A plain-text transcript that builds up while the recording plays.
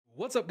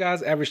What's up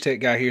guys, Average Tech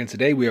Guy here, and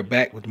today we are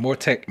back with more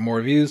tech, more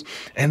reviews,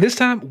 and this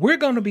time we're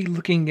going to be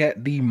looking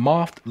at the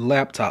Moft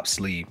laptop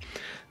sleeve.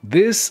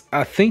 This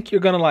I think you're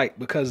going to like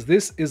because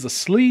this is a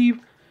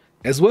sleeve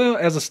as well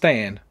as a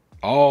stand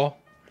all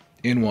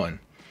in one.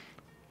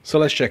 So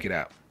let's check it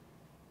out.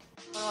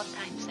 For old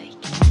time's sake.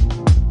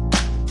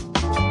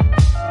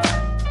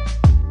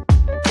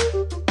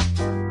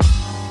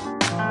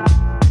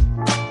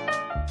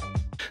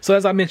 So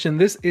as I mentioned,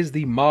 this is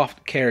the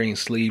Moft carrying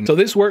sleeve. So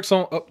this works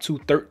on up to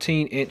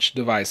 13-inch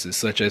devices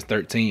such as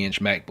 13-inch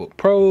MacBook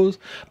Pros,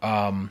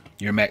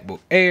 your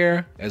MacBook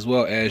Air, as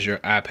well as your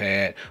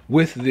iPad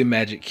with the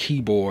Magic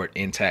Keyboard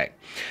intact.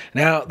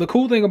 Now, the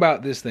cool thing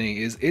about this thing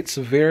is it's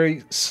a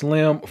very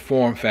slim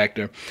form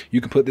factor.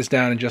 You can put this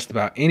down in just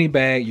about any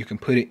bag. You can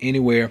put it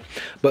anywhere.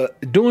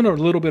 But doing a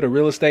little bit of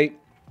real estate,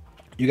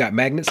 you got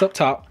magnets up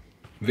top.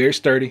 Very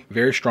sturdy,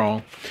 very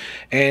strong,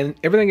 and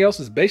everything else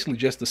is basically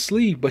just a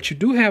sleeve, but you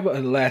do have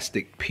an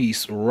elastic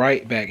piece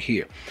right back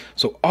here.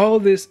 So all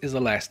of this is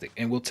elastic,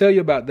 and we'll tell you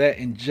about that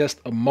in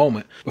just a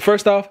moment. But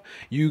first off,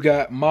 you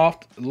got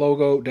Moft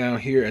logo down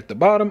here at the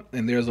bottom,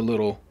 and there's a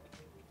little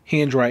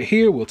hinge right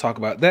here. We'll talk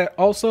about that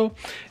also.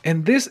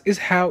 And this is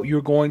how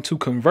you're going to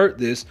convert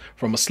this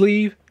from a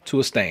sleeve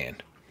to a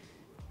stand.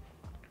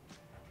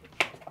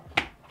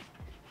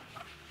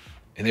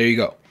 And there you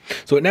go.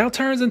 So it now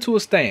turns into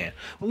a stand.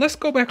 Well, let's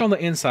go back on the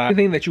inside.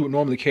 Anything that you would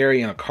normally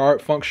carry in a card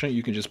function,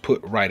 you can just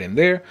put right in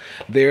there.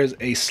 There's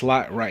a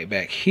slot right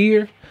back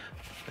here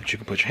that you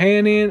can put your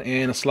hand in,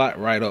 and a slot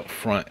right up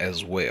front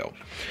as well.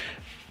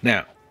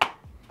 Now,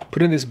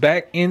 putting this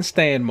back in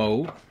stand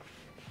mode,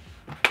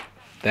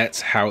 that's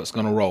how it's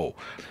gonna roll.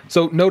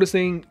 So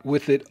noticing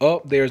with it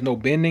up, there's no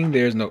bending,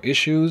 there's no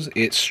issues.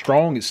 It's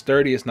strong, it's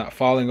sturdy, it's not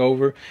falling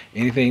over,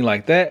 anything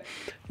like that.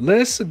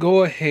 Let's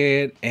go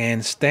ahead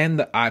and stand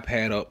the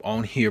iPad up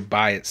on here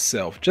by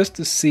itself just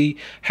to see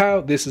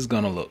how this is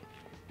gonna look.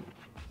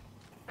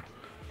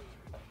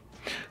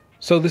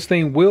 So this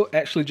thing will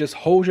actually just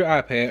hold your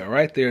iPad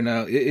right there.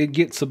 Now it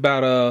gets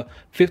about a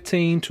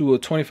 15 to a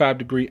 25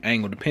 degree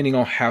angle depending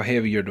on how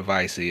heavy your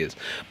device is.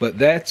 But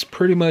that's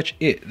pretty much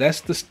it. That's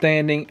the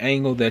standing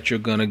angle that you're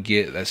gonna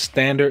get. That's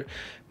standard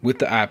with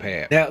the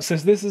iPad. Now,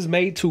 since this is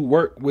made to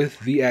work with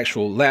the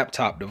actual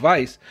laptop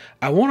device,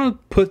 I want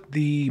to put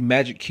the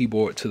Magic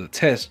Keyboard to the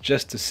test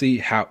just to see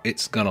how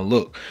it's gonna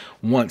look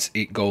once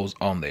it goes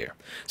on there.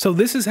 So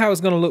this is how it's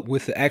gonna look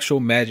with the actual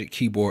Magic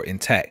Keyboard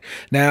intact.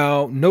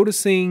 Now,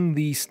 noticing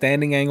the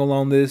standing angle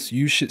on this,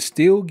 you should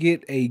still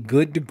get a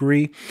good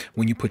degree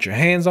when you put your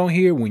hands on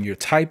here, when you're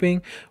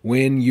typing,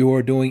 when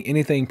you're doing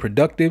anything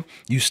productive.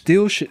 You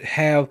still should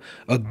have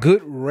a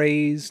good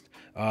raised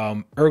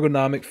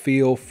ergonomic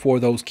feel for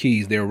those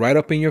keys. They're right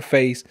up in your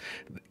face.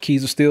 The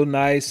keys are still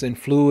nice and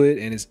fluid,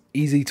 and it's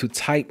easy to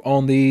type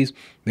on these.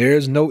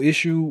 There's no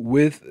issue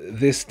with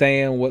this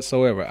stand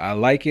whatsoever. I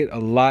like it a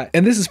lot,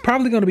 and this is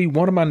probably going to be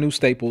one of my new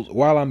staples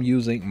while I'm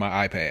using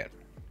my iPad.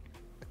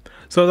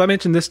 So as I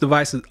mentioned, this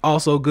device is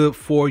also good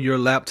for your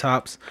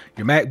laptops,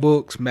 your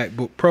MacBooks,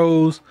 MacBook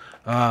Pros,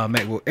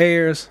 MacBook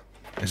Airs.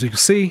 As you can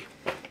see,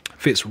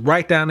 fits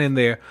right down in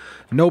there,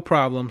 no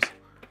problems.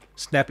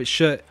 Snap it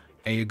shut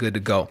and you're good to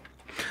go.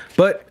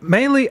 But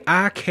mainly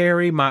I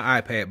carry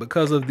my iPad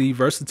because of the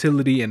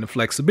versatility and the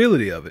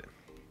flexibility of it.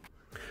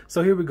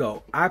 So here we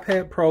go,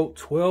 iPad Pro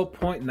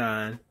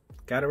 12.9,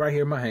 got it right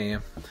here in my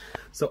hand.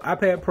 So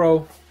iPad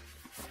Pro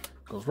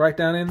goes right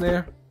down in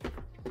there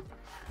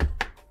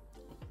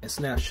and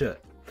snaps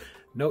shut.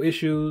 No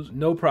issues,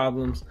 no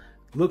problems,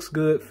 looks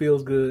good,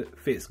 feels good,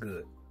 fits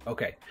good.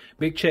 Okay,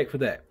 big check for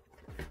that.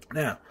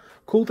 Now,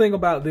 cool thing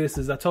about this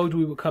is I told you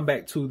we would come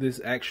back to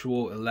this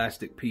actual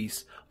elastic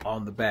piece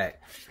on the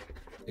back.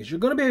 Is you're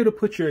going to be able to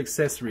put your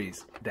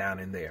accessories down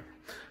in there.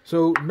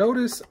 So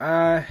notice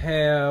I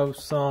have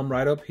some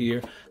right up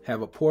here.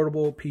 Have a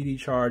portable PD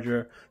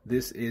charger.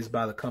 This is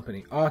by the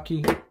company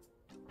AUKEY.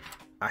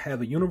 I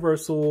have a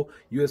universal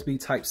USB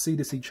Type-C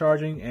to C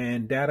charging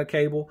and data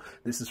cable.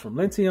 This is from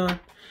LENTION.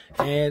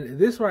 And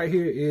this right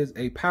here is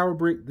a power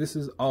brick. This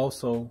is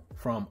also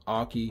from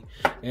AUKEY.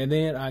 And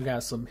then I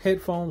got some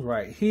headphones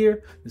right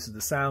here. This is the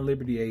Sound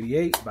Liberty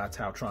 88 by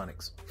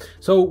Tautronics.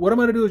 So what I'm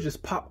gonna do is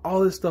just pop all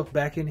this stuff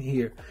back in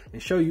here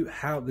and show you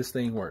how this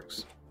thing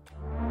works.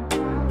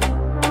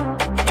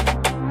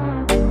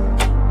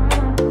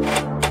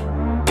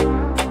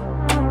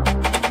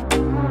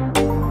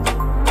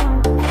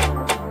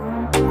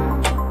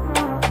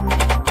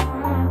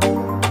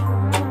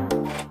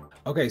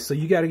 Okay, so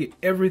you got to get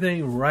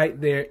everything right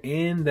there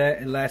in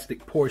that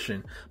elastic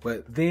portion,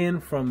 but then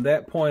from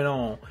that point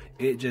on,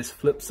 it just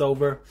flips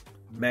over,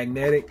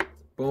 magnetic,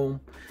 boom.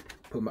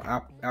 Put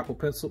my Apple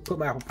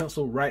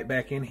Pencil right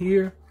back in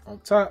here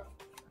on top,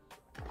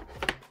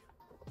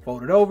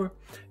 fold it over,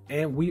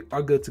 and we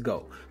are good to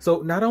go.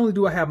 So not only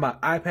do I have my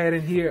iPad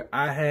in here,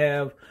 I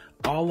have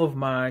all of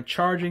my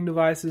charging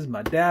devices,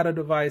 my data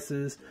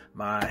devices,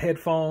 my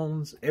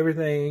headphones,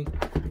 everything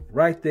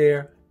right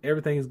there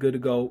Everything is good to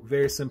go.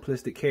 Very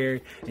simplistic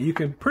carry. And you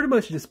can pretty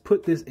much just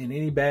put this in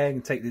any bag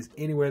and take this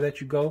anywhere that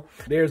you go.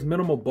 There's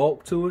minimal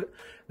bulk to it.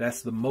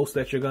 That's the most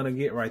that you're going to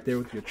get right there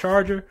with your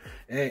charger.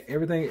 And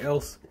everything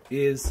else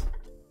is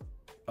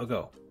a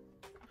go.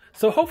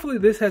 So hopefully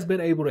this has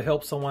been able to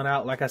help someone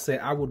out. Like I said,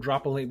 I will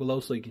drop a link below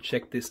so you can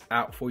check this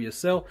out for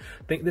yourself.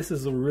 I think this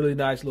is a really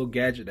nice little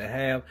gadget to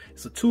have.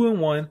 It's a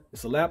 2-in-1.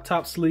 It's a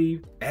laptop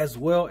sleeve as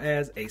well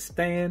as a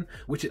stand,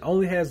 which it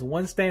only has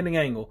one standing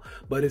angle,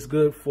 but it's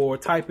good for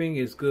typing.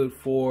 It's good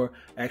for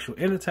actual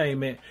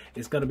entertainment.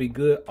 It's going to be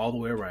good all the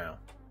way around.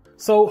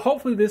 So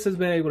hopefully this has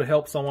been able to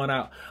help someone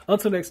out.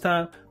 Until next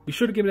time, be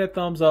sure to give me that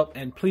thumbs up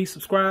and please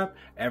subscribe.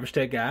 Average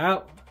Tech Guy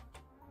out.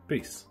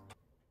 Peace.